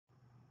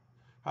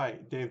Hi,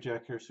 Dave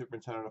Jack here,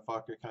 Superintendent of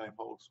Fauquier County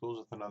Public Schools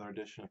with another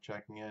edition of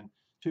Checking In.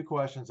 Two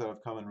questions that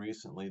have come in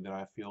recently that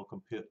I feel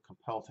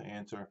compelled to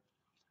answer.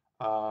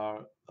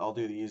 I'll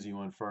do the easy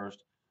one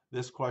first.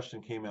 This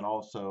question came in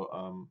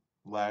also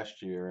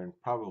last year and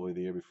probably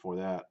the year before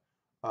that.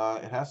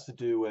 It has to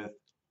do with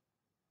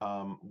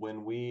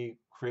when we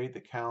create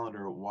the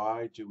calendar,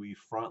 why do we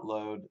front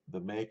load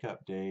the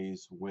makeup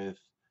days with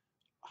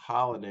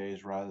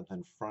holidays rather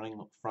than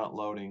front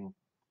loading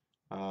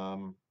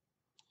um,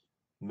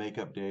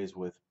 makeup days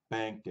with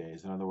bank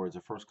days? In other words,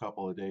 the first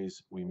couple of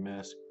days we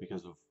miss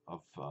because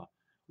of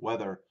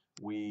weather.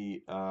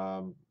 We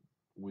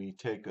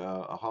take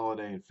a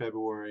holiday in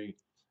February,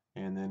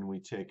 and then we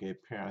take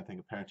I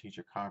think a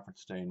parent-teacher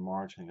conference day in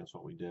March. I think that's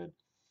what we did.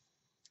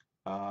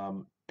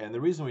 And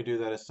the reason we do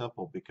that is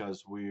simple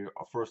because we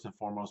first and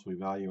foremost we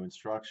value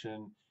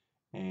instruction,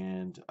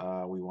 and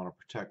we want to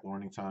protect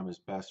learning time as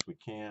best we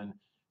can.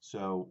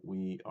 So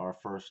our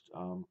first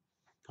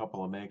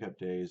couple of makeup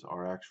days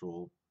are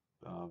actual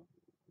uh,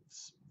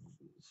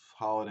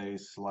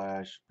 holidays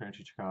slash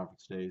parent-teacher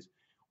conference days.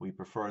 We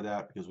prefer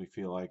that because we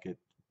feel like it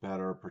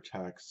better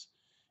protects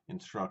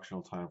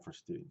instructional time for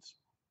students.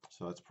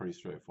 So that's pretty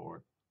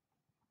straightforward.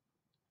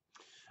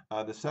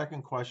 The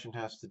second question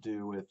has to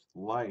do with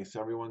lice,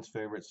 everyone's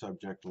favorite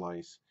subject,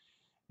 lice.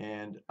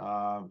 And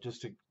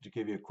just to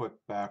give you a quick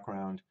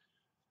background,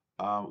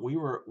 we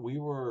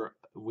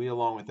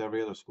along with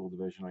every other school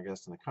division, I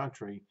guess, in the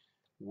country,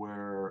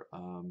 were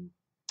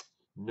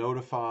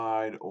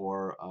notified,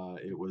 or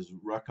it was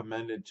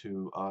recommended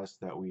to us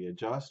that we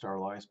adjust our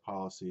lice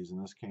policies,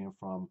 and this came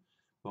from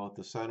both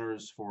the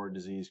Centers for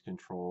Disease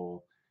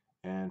Control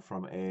and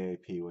from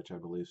AAP, which I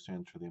believe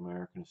stands for the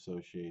American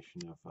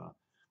Association of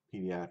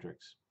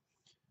Pediatrics.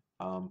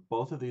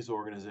 Both of these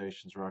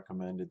organizations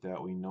recommended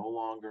that we no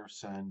longer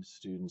send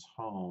students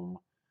home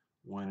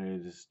when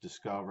it is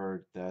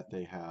discovered that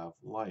they have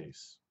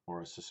lice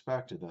or is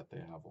suspected that they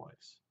have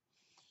lice.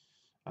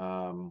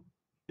 Um,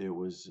 it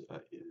was,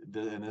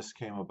 and this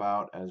came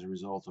about as a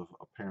result of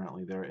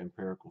apparently their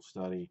empirical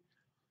study.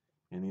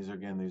 And these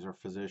are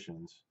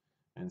physicians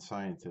and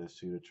scientists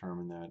who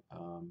determined that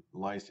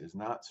lice is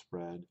not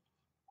spread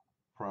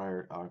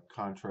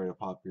contrary to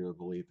popular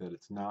belief, that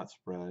it's not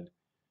spread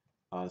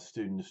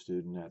student to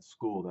student at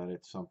school, that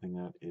it's something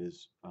that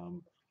is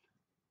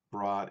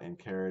brought and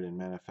carried and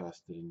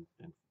manifested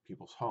in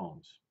people's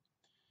homes.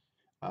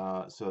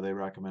 So they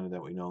recommended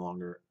that we no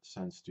longer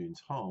send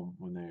students home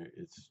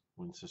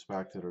when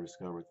suspected or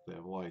discovered that they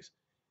have lice.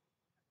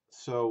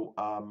 So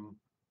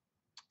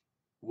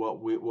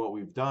what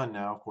we've done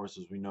now, of course,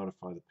 is we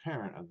notify the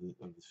parent of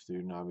the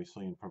student,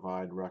 obviously, and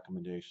provide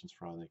recommendations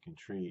for how they can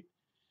treat.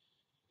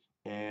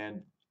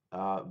 And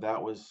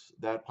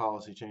that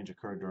policy change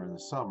occurred during the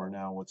summer.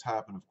 Now, what's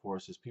happened, of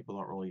course, is people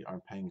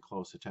aren't paying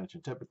close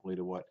attention typically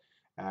to what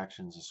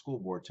actions the school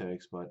board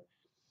takes, but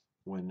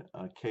when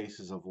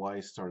cases of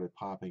lice started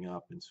popping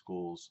up in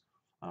schools,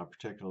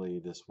 particularly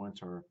this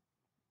winter,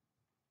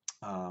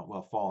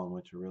 well, fall and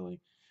winter really,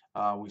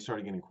 we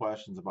started getting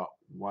questions about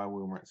why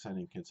we weren't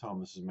sending kids home.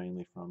 This is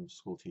mainly from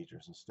school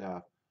teachers and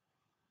staff.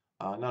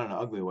 Not in an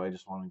ugly way,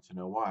 just wanting to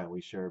know why.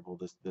 We shared, well,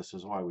 this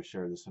is why we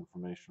shared this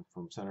information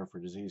from Center for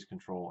Disease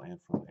Control and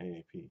from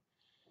AAP.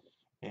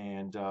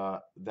 And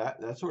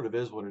that sort of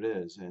is what it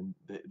is. And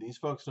these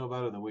folks know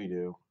better than we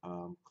do,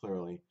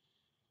 clearly.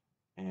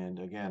 And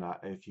again,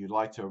 if you'd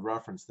like to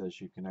reference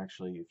this, you can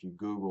actually, if you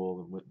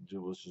Google,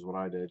 which is what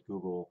I did,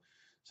 Google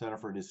Center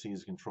for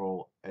Disease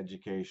Control,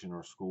 Education,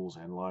 or Schools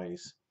and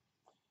Lice.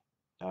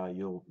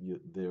 There'll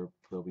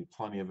be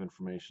plenty of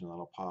information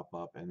that'll pop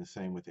up, and the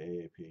same with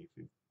AAP. If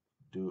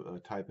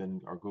you type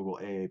in or Google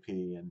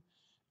AAP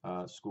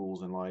and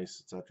schools and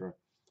lice, etc.,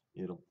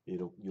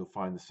 you'll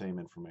find the same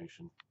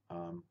information,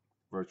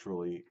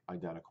 virtually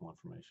identical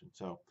information.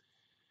 So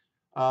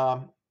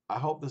I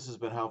hope this has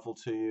been helpful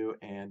to you,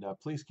 and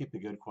please keep the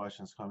good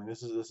questions coming.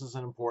 This is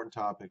an important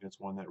topic. It's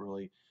one that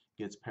really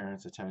gets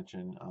parents'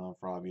 attention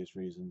for obvious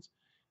reasons.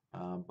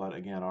 But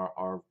again,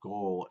 our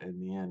goal in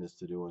the end is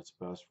to do what's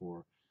best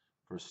for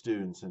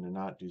students and to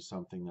not do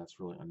something that's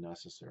really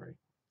unnecessary.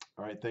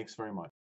 All right, thanks very much.